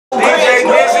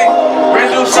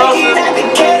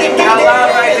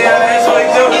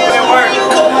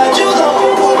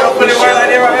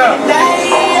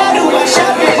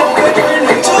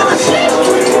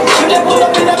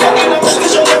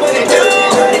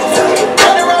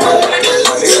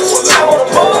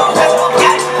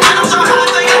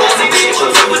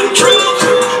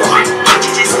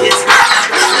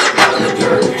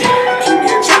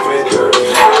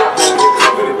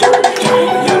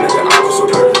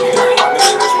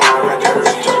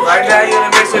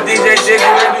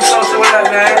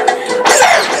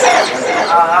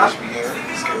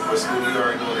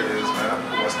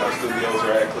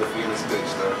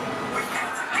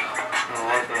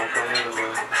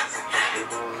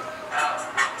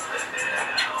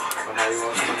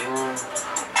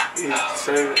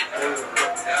Save it.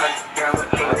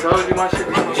 I told you my shit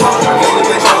was gonna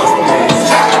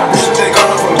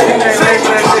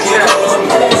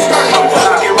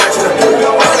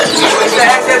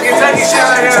Kentucky shit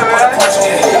right here, man.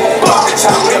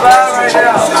 We live right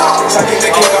now.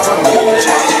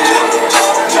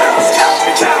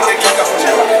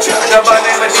 I got my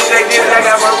name is DJ DIZZEE. I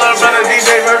got my little brother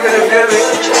DJ Murphy in the building.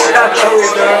 I know we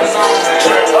done.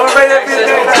 I'm ready to be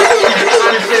there.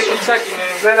 Kentucky,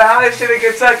 man. Man, the hottest shit in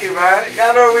Kentucky, man.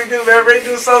 Y'all know what we do, man.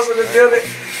 Rendu, Sosa in the building.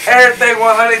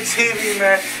 ERRTHANG100 TV,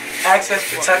 man. Access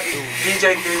Kentucky.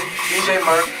 DJ DIZZEE, DJ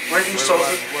Murph, Rendu,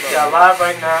 Sosa. Y'all live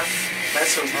right now.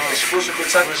 That's some exclusive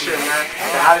Kentucky shit, man.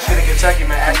 The hottest shit in Kentucky,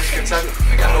 man. Access Kentucky.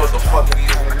 Nigga, I know what the fuck it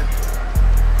is, nigga.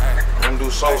 Rendu,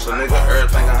 Sosa, nigga.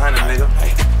 ERRTHANG100, nigga.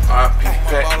 RP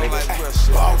Pack, nigga.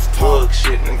 Plug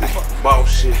shit, nigga. Boss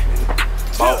shit.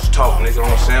 Boss talk, nigga,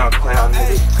 on SoundCloud,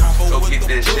 nigga. Go get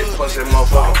that shit, plus that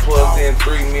motherfucker plugged in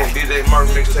 3. Me and DJ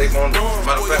Murph mixtape on.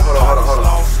 Matter of fact, hold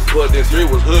on. Plugged in 3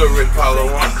 was Hood Rick Paulo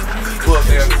 1. Plugged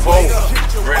in 4,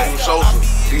 Rendu, Sosa,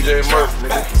 DJ Murph,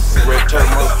 nigga. Ready to turn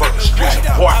motherfucking streets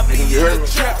apart, nigga. You heard me?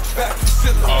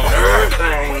 On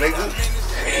everything, nigga.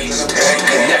 Stay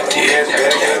connected.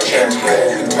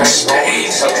 Stay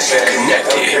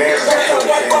connected.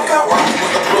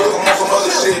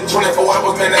 24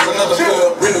 hours, man, that's another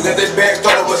skill. Rendu got that bag,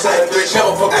 started with saying bitch,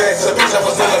 never fuck that. So bitch, I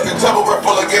was selling the tub, rap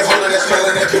full of gas, holding that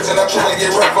smelling that bitch, and I'm trying to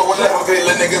get rap for whatever bit.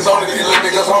 Let niggas on it, let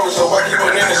niggas hungry, so I keep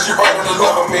it in the shit right on the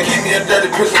level, man. Keep me a dirty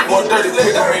pistol for a dirty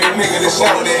pit. I mean, a nigga that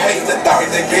shower, they hate the dog,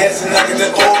 that gas, and I get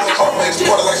that oil. I'm playing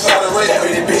water like Saudi Arabia. I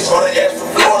mean, that bitch on the ass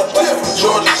from Florida, but from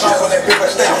Georgia, shit on that bitch,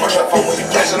 I stay on my phone with the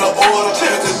cash in the oil. I'm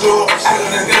telling the door, I'm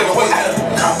selling and getting away.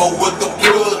 Combo with the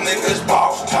blood, niggas,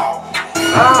 boss talk.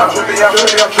 I'm tripping, I'm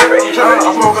smoking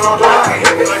on drugs.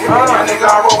 My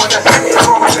nigga, I roll with that shit.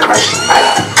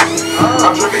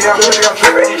 I'm tripping, I'm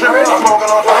smoking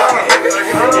on drugs.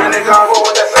 Yeah, nigga, I roll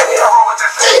with that shit.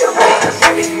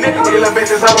 You little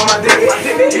bitches up on my dick.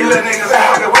 You little niggas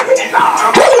out here with me.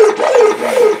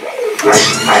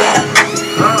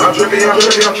 I'm tripping, I'm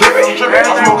smoking on drugs.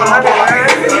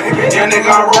 Yeah,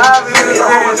 nigga, I roll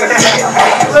with that shit.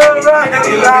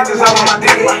 You little bitches up on my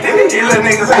dick. You little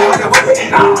niggas out here with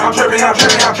me. I'm tripping. I'm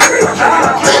smoking on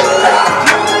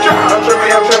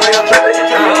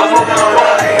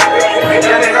drugs.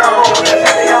 Yeah, nigga, I roll with that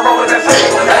shit. I roll with that shit.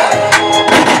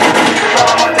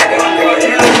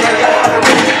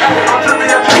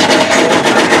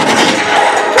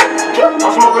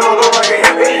 I'm smoking on dope like a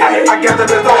hippie. I got the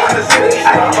best dope in the city.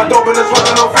 My dope in the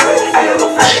sweater, no feeling.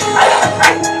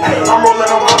 I'm rolling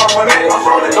on my neck.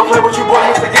 Don't play with you, boy,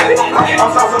 Mr. Getty. I'm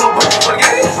saucing on